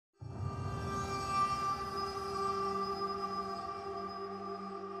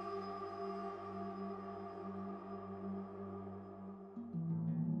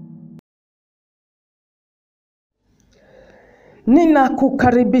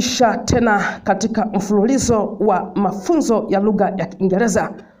Ninakukaribisha tena katika mfululizo wa mafunzo ya lugha ya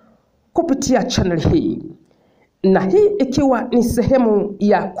Kiingereza kupitia channel hii. Na hii ikiwa ni sehemu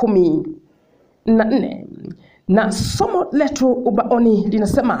ya 14. Na somo letu ubaoni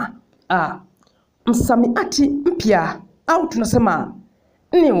linasema msamiati mpya au tunasema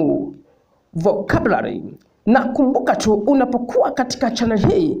new vocabulary. Na kumbuka tu, unapokuwa katika channel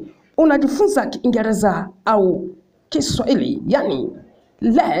hii unajifunza Kiingereza au Kiswahili, yani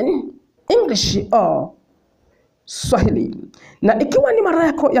learn English or Swahili. Na ikiwa ni mara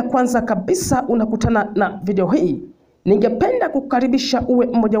yako ya kwanza kabisa unakutana na video hii, ningependa kukaribisha uwe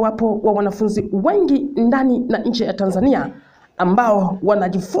mmojawapo wa wanafunzi wengi ndani na nje ya Tanzania ambao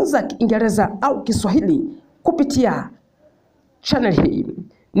wanajifunza Kiingereza au Kiswahili kupitia channel hii.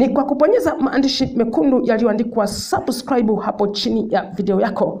 Ni kwa kubonyeza maandishi mekundu yaliyoandikwa subscribe hapo chini ya video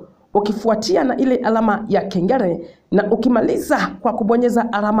yako, ukifuatia na ile alama ya kengele, na ukimaliza kwa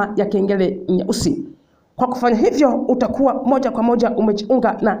kubonyeza alama ya kengele nyeusi. Kwa kufanya hivyo utakuwa moja kwa moja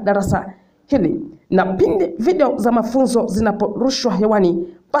umejiunga na darasa hili, na pindi video za mafunzo zinaporushwa hewani,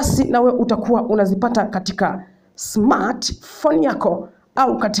 basi nawe utakuwa unazipata katika smartphone yako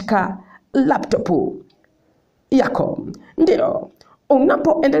au katika laptop yako. Ndio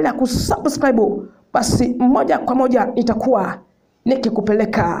unapoendelea kusubscribe, basi moja kwa moja nitakuwa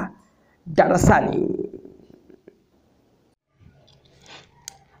nikikupeleka darasani.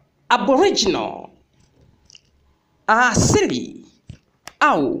 Aboriginal, asili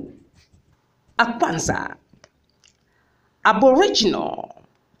au akwanza. Aboriginal,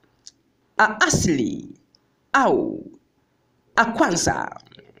 asili au akwanza.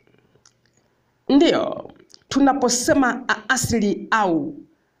 Ndio tunaposema asili au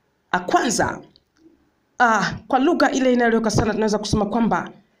akwanza, kwa lugha ile inayoeleweka sana tunaweza kusema kwamba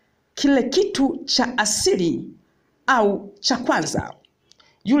kile kitu cha asili au cha kwanza,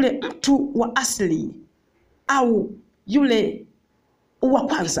 yule mtu wa asili au yule wa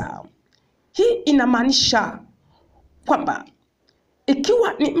kwanza. Hii inamaanisha kwamba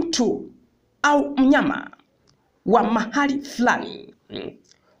ikiwa ni mtu au mnyama wa mahali fulani,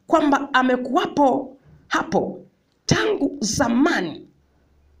 kwamba amekuwapo hapo tangu zamani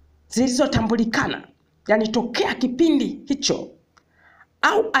zilizotambulikana, yani tokea kipindi hicho,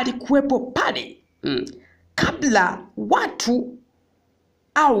 au alikuwepo pale kabla watu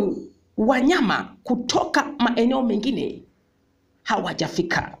au wanyama kutoka maeneo mengine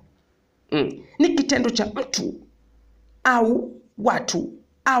hawajafika. Ni kitendo cha mtu au watu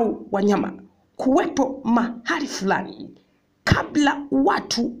au wanyama kuwepo mahali fulani kabla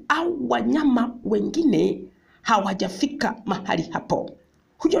watu au wanyama wengine hawajafika mahali hapo.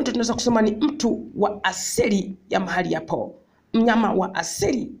 Huyo ndio tunaweza kusema ni mtu wa asili ya mahali hapo, mnyama wa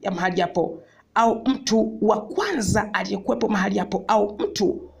asili ya mahali hapo, au mtu wa kwanza aliyekuwepo mahali hapo, au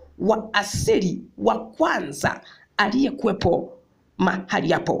mtu wa asili wa kwanza aliyekuwepo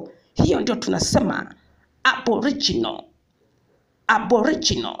mahali hapo. Hiyo ndio tunasema aboriginal.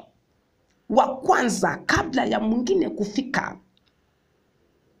 Aboriginal, wa kwanza kabla ya mwingine kufika,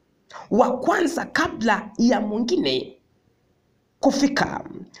 wa kwanza kabla ya mwingine kufika.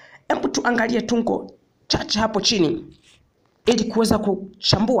 Hebu tuangalie tungo chache hapo chini ili kuweza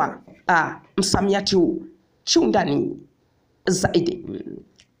kuchambua msamiati huu kiundani zaidi.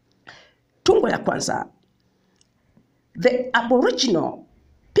 Tungo ya kwanza: the Aboriginal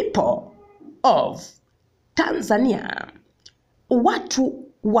people of Tanzania, watu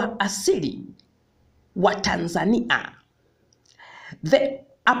wa asili wa Tanzania. The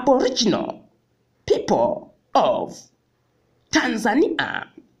Aboriginal people of Tanzania,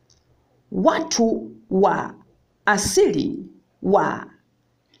 watu wa asili wa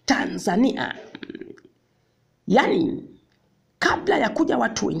Tanzania. Yani kabla ya kuja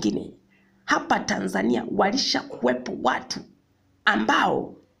watu wengine hapa Tanzania walisha kuwepo watu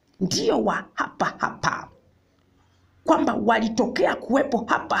ambao ndio wa hapa hapa, kwamba walitokea kuwepo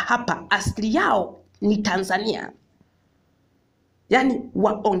hapa hapa, asili yao ni Tanzania, yani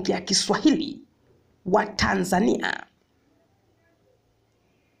waongea Kiswahili wa Tanzania.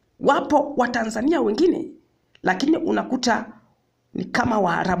 Wapo wa Tanzania wengine lakini unakuta ni kama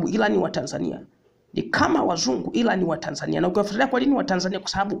Waarabu ila ni wa Tanzania, ni kama Wazungu ila ni wa Tanzania. Na ukiwafuatilia kwa nini wa Tanzania? Kwa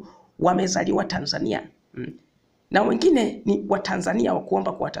sababu wamezaliwa Tanzania. Na wengine ni wa Tanzania wa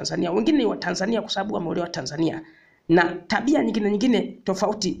kuomba kwa Tanzania, wengine ni wa Tanzania kwa sababu wameolewa Tanzania, na tabia nyingine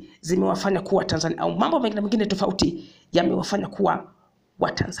tofauti zimewafanya kuwa Tanzania, au mambo mengine tofauti yamewafanya kuwa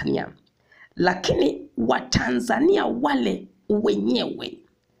wa Tanzania. Lakini wa Tanzania wale wenyewe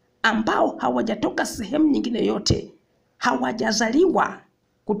ambao hawajatoka sehemu nyingine yote, hawajazaliwa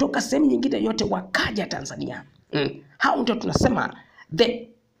kutoka sehemu nyingine yote wakaja Tanzania, Hao ndio tunasema the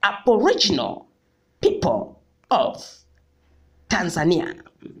Aboriginal people of Tanzania.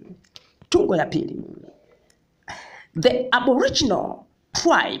 Tungo ya pili. The Aboriginal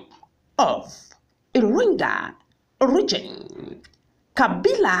tribe of Iringa region.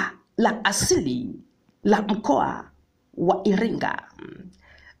 Kabila la asili la mkoa wa Iringa.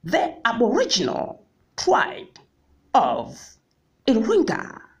 The Aboriginal tribe of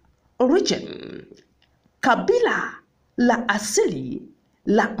Iringa region. Kabila la asili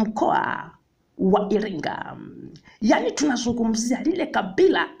la mkoa wa Iringa. Yani tunazungumzia lile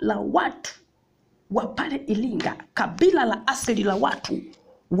kabila la watu wa pale Iringa, kabila la asili la watu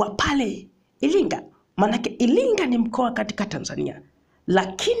wa pale Iringa. Manake Iringa ni mkoa katika Tanzania,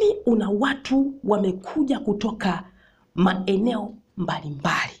 lakini una watu wamekuja kutoka maeneo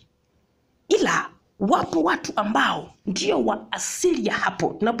mbalimbali, ila wapo watu ambao ndio wa asili ya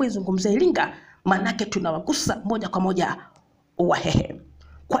hapo. Tunapozungumzia Iringa, manake tunawagusa moja kwa moja Wahehe.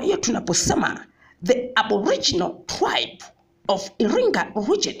 Kwa hiyo tunaposema the Aboriginal tribe of Iringa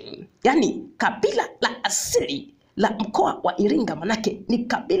region, yani kabila la asili la mkoa wa Iringa, manake ni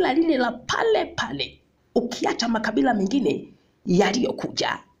kabila lile la pale pale, ukiacha makabila mengine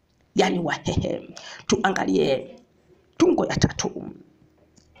yaliyokuja, yani Wahehe. Tuangalie tungo ya tatu.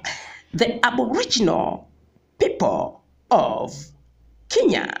 The Aboriginal people of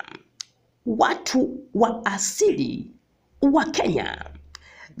Kenya. Watu wa asili wa Kenya.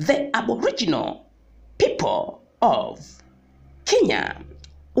 The Aboriginal people of Kenya.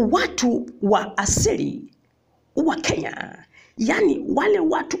 Watu wa asili wa Kenya. Yani wale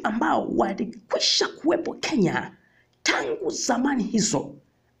watu ambao walikwisha kuwepo Kenya tangu zamani hizo,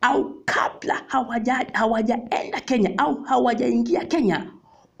 au kabla hawajaenda Kenya au hawajaingia Kenya,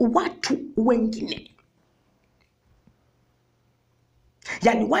 watu wengine.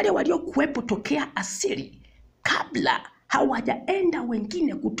 Yani wale waliokuwepo tokea asili kabla hawajaenda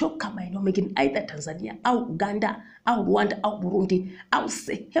wengine kutoka maeneo mengine, aidha Tanzania au Uganda au Rwanda au Burundi au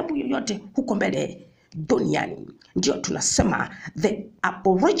sehemu yoyote huko mbele duniani. Ndio tunasema the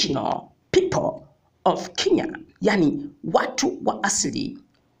Aboriginal people of Kenya, yani watu wa asili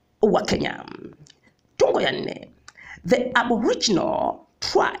wa Kenya. Tungo ya nne. The Aboriginal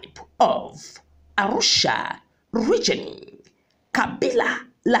tribe of Arusha region. Kabila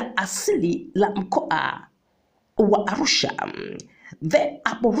la asili la mkoa wa Arusha. The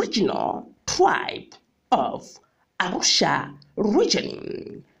Aboriginal tribe of Arusha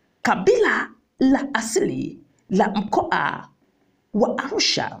region. Kabila la asili la mkoa wa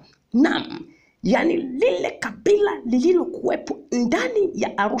Arusha. Naam, yani lile kabila lililokuwepo ndani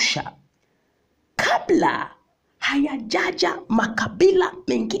ya Arusha kabla hayajaja makabila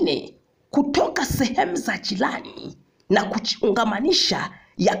mengine kutoka sehemu za jirani na kujiungamanisha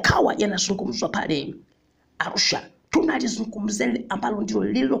yakawa yanazungumzwa pale Arusha. Tunalizungumzia lile ambalo ndilo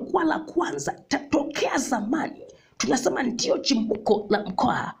lililokuwa la kwanza tokea zamani. Tunasema ndio chimbuko la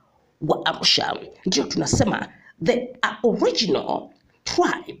mkoa wa Arusha. Ndio tunasema the Aboriginal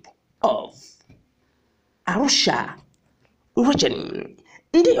tribe of Arusha region.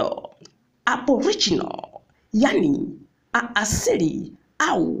 Ndio Aboriginal, yani asili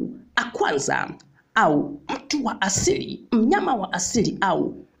au kwanza au mtu wa asili, mnyama wa asili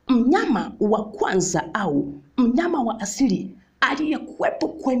au mnyama wa kwanza au mnyama wa asili aliyekuwepo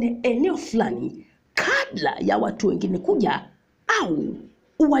kwenye eneo fulani kabla ya watu wengine kuja au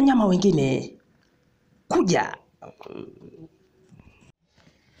wanyama wengine kuja.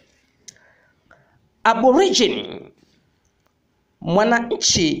 Aborigine,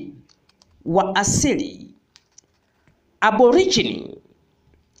 mwananchi wa asili. Aborigine,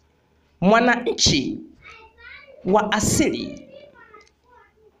 mwananchi wa asili.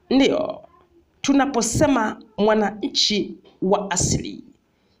 Ndio tunaposema mwananchi wa asili,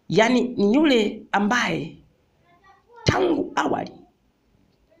 yani ni yule ambaye tangu awali,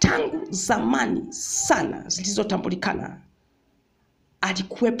 tangu zamani sana zilizotambulikana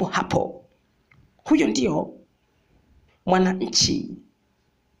alikuwepo hapo. Huyo ndio mwananchi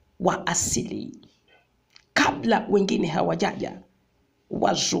wa asili kabla wengine hawajaja,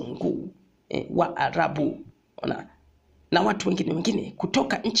 wazungu, Waarabu na watu wengine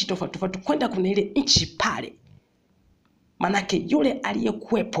kutoka nchi tofauti tofauti kwenda kuna ile nchi pale. Manake yule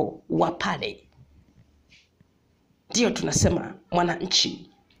aliyekuwepo wa pale ndio tunasema mwananchi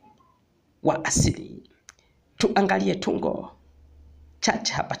wa asili. Tuangalie tungo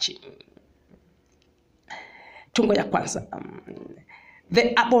chache hapa chini. Tungo ya kwanza.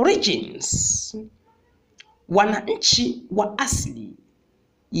 The Aborigines, wananchi wa asili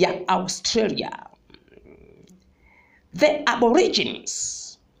ya Australia. The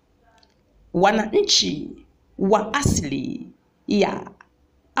Aborigines, wananchi wa asili ya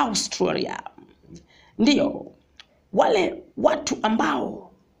Australia. Ndiyo, wale watu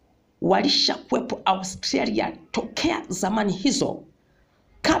ambao walishakuwepo Australia tokea zamani hizo,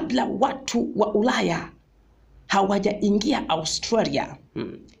 kabla watu wa Ulaya hawajaingia Australia,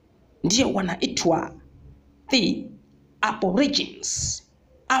 ndio wanaitwa the Aborigines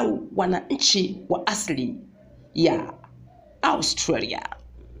au wananchi wa asili ya Australia.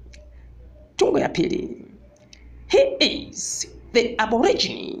 Tungo ya pili. He is the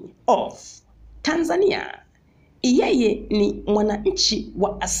Aborigine of Tanzania. Yeye ni mwananchi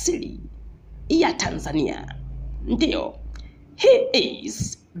wa asili ya Tanzania. Ndio, he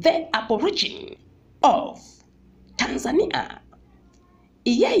is the Aborigine of Tanzania.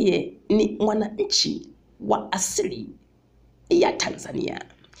 Yeye ni mwananchi wa asili ya Tanzania.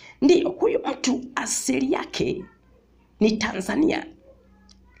 Ndio, huyu mtu asili yake ni Tanzania,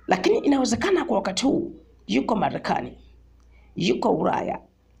 lakini inawezekana kwa wakati huu yuko Marekani, yuko Ulaya,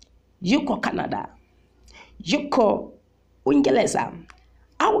 yuko Canada, yuko Uingereza,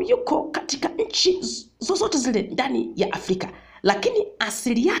 au yuko katika nchi zozote zile ndani ya Afrika, lakini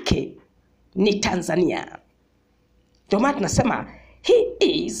asili yake ni Tanzania. Ndio maana tunasema he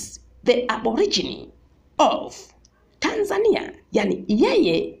is the Aborigine of Tanzania, yani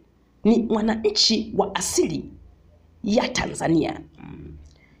yeye ni mwananchi wa asili ya Tanzania.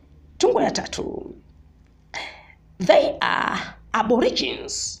 Tungo ya tatu. They are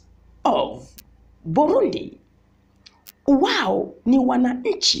Aborigines of Burundi. Wao ni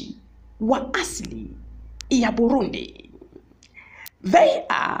wananchi wa asili ya Burundi. They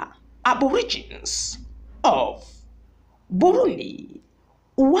are Aborigines of Burundi.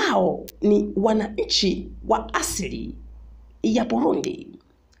 Wao ni wananchi wa asili ya Burundi.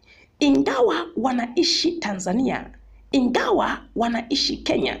 Ingawa wanaishi Tanzania, ingawa wanaishi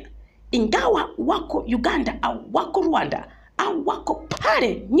Kenya, ingawa wako Uganda au wako Rwanda au wako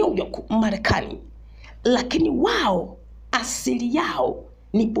pale New York Marekani, lakini wao asili yao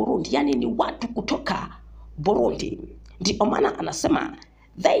ni Burundi, yani ni watu kutoka Burundi. Ndio maana anasema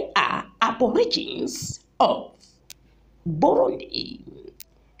they are Aborigines of Burundi.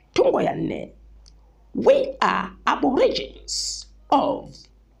 Tungo ya nne. We are Aborigines of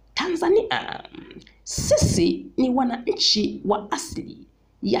Tanzania. Sisi ni wananchi wa asili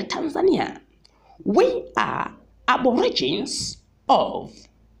ya Tanzania. We are Aborigines of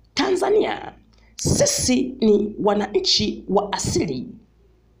Tanzania. Sisi ni wananchi wa asili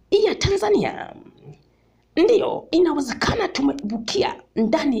ya Tanzania. Ndiyo, inawezekana tumebukia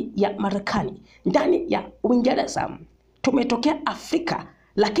ndani ya Marekani, ndani ya Uingereza, tumetokea Afrika,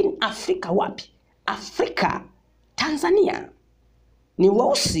 lakini Afrika wapi? Afrika Tanzania. Ni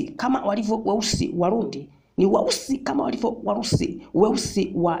weusi kama walivyo weusi Warundi, ni weusi kama walivyo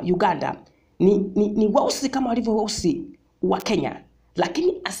weusi wa Uganda, ni weusi kama walivyo weusi wa Kenya,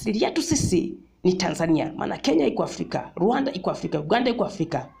 lakini asili yetu sisi ni Tanzania. Maana Kenya iko Afrika, Rwanda iko Afrika, Uganda iko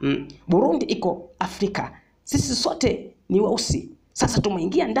Afrika, Burundi iko Afrika. Sisi sote ni weusi. Sasa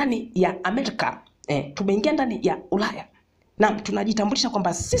tumeingia ndani ya Amerika, tumeingia ndani ya Ulaya, na tunajitambulisha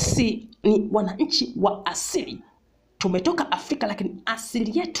kwamba sisi ni wananchi wa asili. Tumetoka Afrika, lakini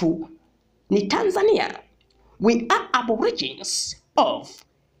asili yetu ni Tanzania. We are Aborigines of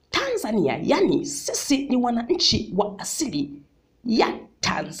Tanzania, yani sisi ni wananchi wa asili ya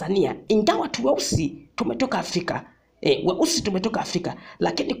Tanzania. Ingawa tu weusi tumetoka Afrika, weusi tumetoka Afrika,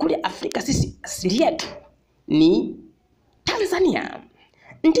 lakini kule Afrika sisi asili yetu ni Tanzania.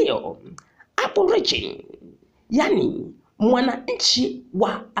 Ndiyo, Aborigine, yani mwananchi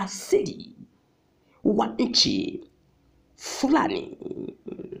wa asili wa nchi fulani.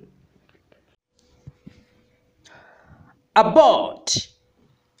 Abort,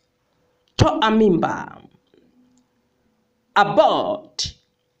 toa mimba. Abort,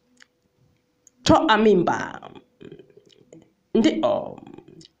 toa mimba. Ndio,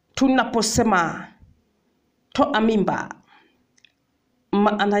 tunaposema toa mimba,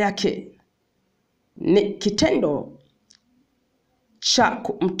 maana yake ni kitendo cha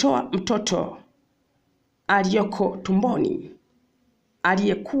kumtoa mtoto aliyoko tumboni,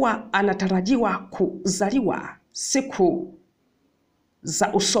 aliyekuwa anatarajiwa kuzaliwa siku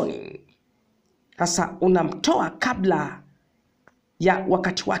za usoni. Sasa unamtoa kabla ya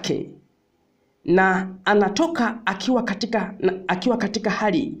wakati wake, na anatoka akiwa katika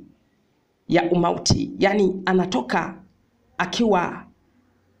hali ya umauti, yani anatoka akiwa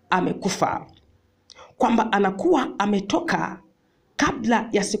amekufa, kwamba anakuwa ametoka kabla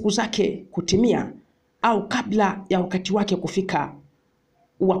ya siku zake kutimia au kabla ya wakati wake kufika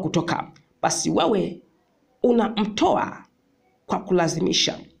wa kutoka. Basi wewe unamtoa kwa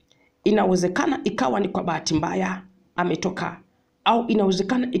kulazimisha, inawezekana ikawa ni kwa bahati mbaya ametoka, au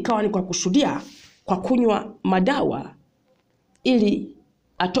inawezekana ikawa ni kwa kusudia, kwa kunywa madawa ili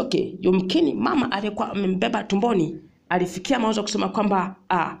atoke. Yumkini mama aliyekuwa amembeba tumboni alifikia mawazo kusema kwamba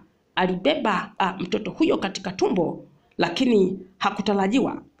alibeba mtoto huyo katika tumbo, lakini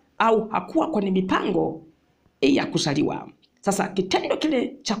hakutarajiwa au hakuwa kwenye mipango ya kuzaliwa. Sasa kitendo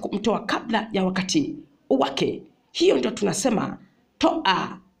kile cha kumtoa kabla ya wakati wake, hiyo ndio tunasema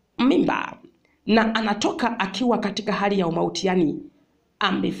toa mimba, na anatoka akiwa katika hali ya umauti, yani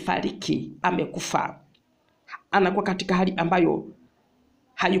amefariki, amekufa, anakuwa katika hali ambayo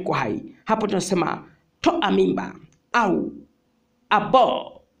hayuko hai. Hapo tunasema toa mimba au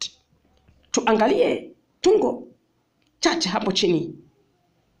abort. Tuangalie tungo chache hapo chini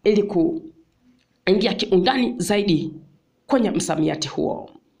ili kuingia kiundani zaidi kwenye msamiati huo.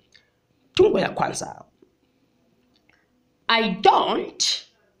 Tungo ya kwanza, I don't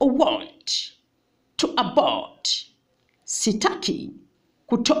want to abort. Sitaki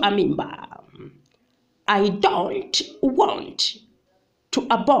kutoa mimba. I don't want to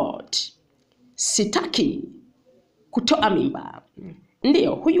abort. Sitaki kutoa mimba.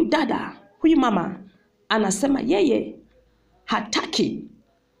 Ndiyo, huyu dada, huyu mama anasema yeye hataki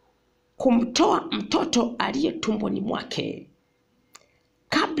kumtoa mtoto aliye tumboni mwake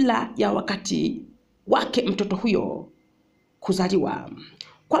kabla ya wakati wake mtoto huyo kuzaliwa,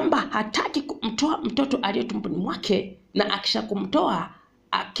 kwamba hataki kumtoa mtoto aliye tumboni mwake, na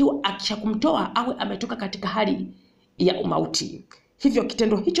akishakumtoa awe ametoka katika hali ya umauti. Hivyo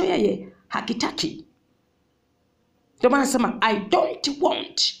kitendo hicho yeye hakitaki. Ndio maana nasema I don't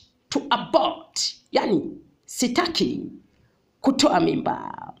want to abort, yani sitaki kutoa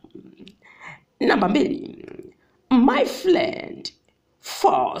mimba. Namba 2, my friend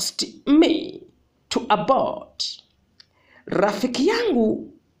forced me to abort. Rafiki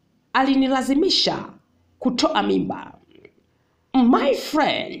yangu alinilazimisha kutoa mimba. My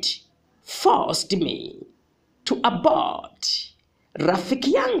friend forced me to abort.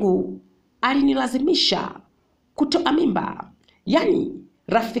 Rafiki yangu alinilazimisha kutoa mimba, yani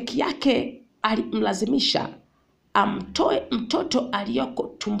rafiki yake alimlazimisha amtoe mtoto aliyoko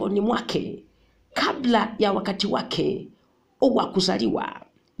tumboni mwake kabla ya wakati wake wa kuzaliwa,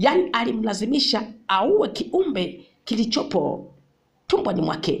 yani alimlazimisha auwe kiumbe kilichopo tumboni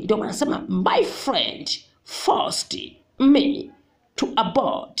mwake. Ndio maana nasema my friend forced me to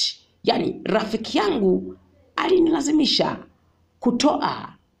abort, yani rafiki yangu alinilazimisha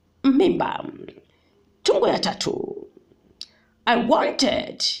kutoa mimba. Tungo ya tatu, I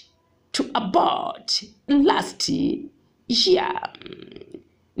wanted to abort last year.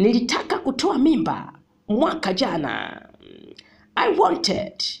 Nilitaka kutoa mimba mwaka jana. I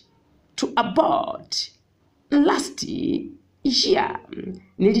wanted to abort last year.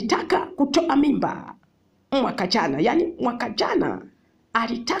 Nilitaka kutoa mimba mwaka jana, yani mwaka jana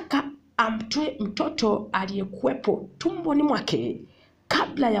alitaka amtoe mtoto aliyekuwepo tumboni mwake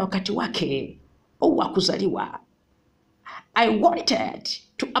kabla ya wakati wake wa kuzaliwa. I wanted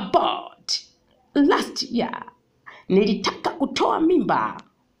to abort last year. Nilitaka kutoa mimba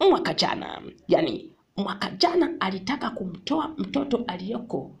mwaka jana, yani mwaka jana alitaka kumtoa mtoto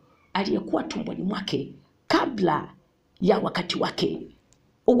aliyekuwa tumboni mwake kabla ya wakati wake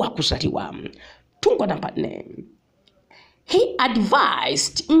wa kuzaliwa. Tungo namba 4, he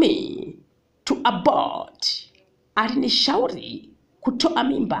advised me to abort. Alinishauri kutoa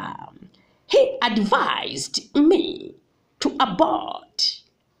mimba. He advised me to abort.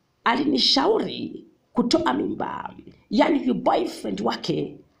 Alinishauri kutoa mimba, yani huyo boyfriend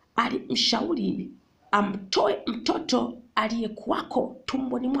wake alimshauri amtoe mtoto aliyekuwako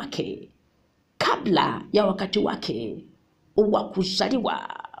tumboni mwake kabla ya wakati wake wa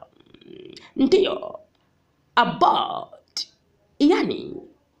kuzaliwa. Ndiyo, abort, yani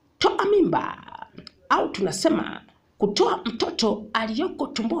toa mimba, au tunasema kutoa mtoto aliyoko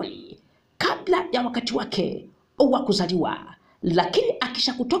tumboni kabla ya wakati wake wa kuzaliwa, lakini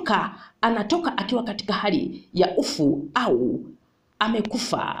akisha kutoka anatoka akiwa katika hali ya ufu au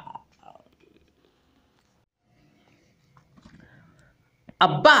amekufa.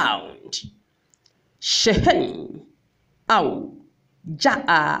 Abound, sheheni au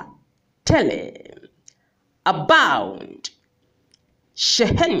jaa tele. Abound,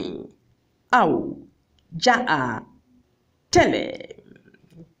 sheheni au jaa tele.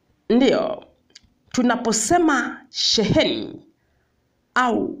 Ndiyo, tunaposema sheheni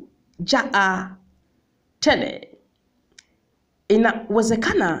au jaa tele,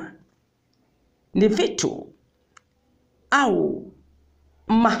 inawezekana ni vitu au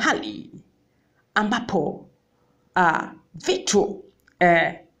mahali ambapo vitu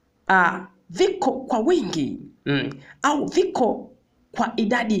viko kwa wingi au viko kwa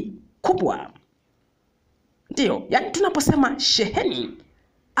idadi kubwa. Ndio, yani tunaposema sheheni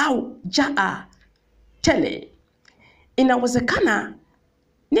au jaa tele, inawezekana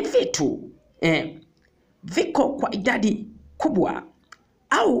ni vitu viko kwa idadi kubwa,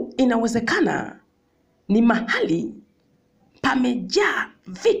 au inawezekana ni mahali pamejaa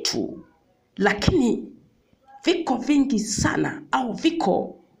vitu lakini viko vingi sana au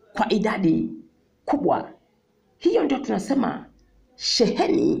viko kwa idadi kubwa. Hiyo ndio tunasema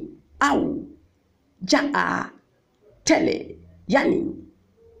sheheni au jaa tele, yani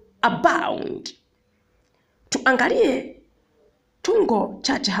abound. Tuangalie tungo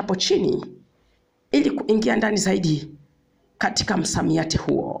chache hapo chini ili kuingia ndani zaidi katika msamiati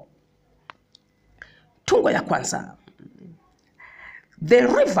huo. Tungo ya kwanza. The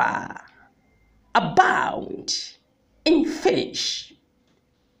river abound in fish.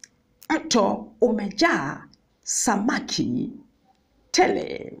 Mto umejaa samaki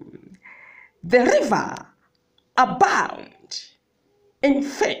tele. The river abound in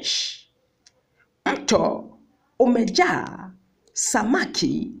fish. Mto umejaa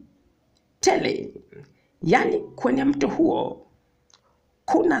samaki tele. Yani kwenye mto huo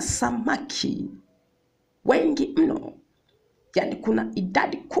kuna samaki wengi mno. Yani kuna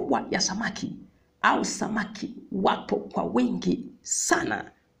idadi kubwa ya samaki au samaki wapo kwa wingi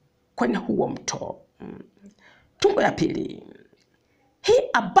sana kwenye huo mto. Tungo ya pili. He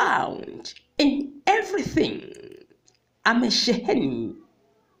abound in everything. Amesheheni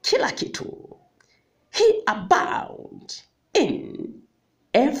kila kitu. He abound in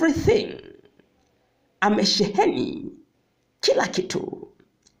everything. Amesheheni kila kitu.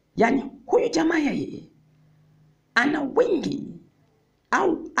 Yani huyu jamaa yeye ana wingi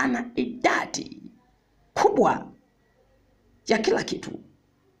au ana idadi kubwa ya kila kitu.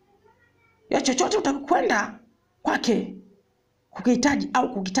 Ya chochote utakwenda kwake kukihitaji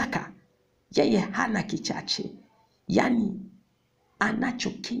au kukitaka, yeye hana kichache. Yani anacho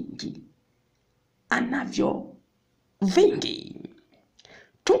kingi, anavyo vingi.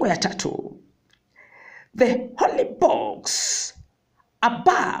 Tungo ya tatu. The holy books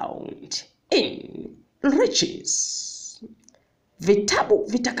abound in riches. Vitabu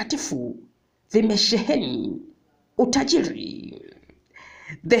vitakatifu vimesheheni utajiri.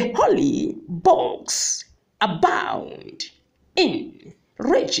 The holy books abound in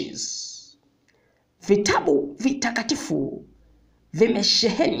riches. Vitabu vitakatifu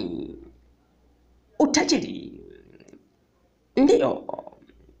vimesheheni utajiri. Ndiyo,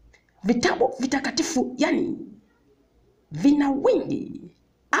 vitabu vitakatifu yani vina wingi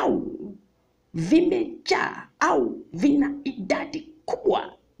au vimejaa au vina idadi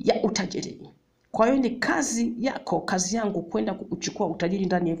kubwa ya utajiri. Kwa hiyo ni kazi yako, kazi yangu kwenda kuchukua utajiri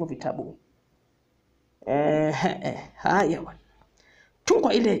ndani ya hivyo vitabu. Haya.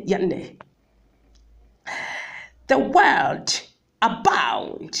 Tungo ile ya 4. The world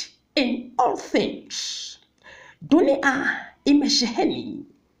abound in all things. Dunia imesheheni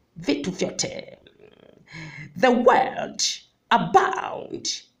vitu vyote. The world abound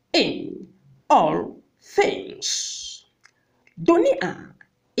in all things. Dunia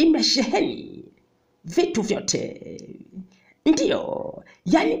imesheheni vitu vyote. Ndiyo,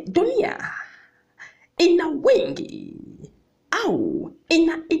 yani dunia ina wingi au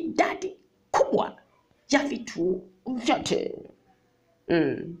ina idadi kubwa ya vitu vyote.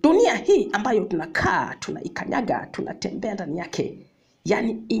 Dunia hii ambayo tunakaa, tunaikanyaga, tunatembea ndani yake,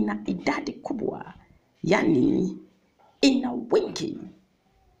 yani ina idadi kubwa, yani ina wingi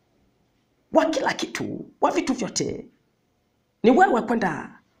wa kila kitu, wa vitu vyote. Ni wewe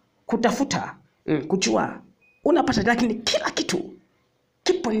kwenda kutafuta, kujua, unapata, lakini kila kitu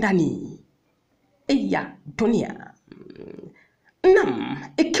kipo ndani ya dunia. Naam,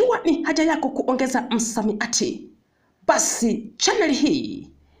 ikiwa ni haja yako kuongeza msamiati, basi channel hii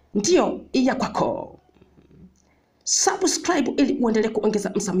ndiyo ya kwako. Subscribe ili uendelee kuongeza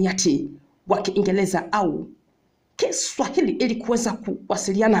msamiati wa Kiingereza au Kiswahili ili kuweza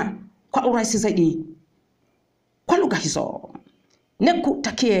kuwasiliana kwa urahisi zaidi kwa lugha hizo.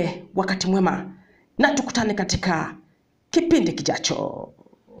 Nikutakie wakati mwema na tukutane katika kipindi kijacho.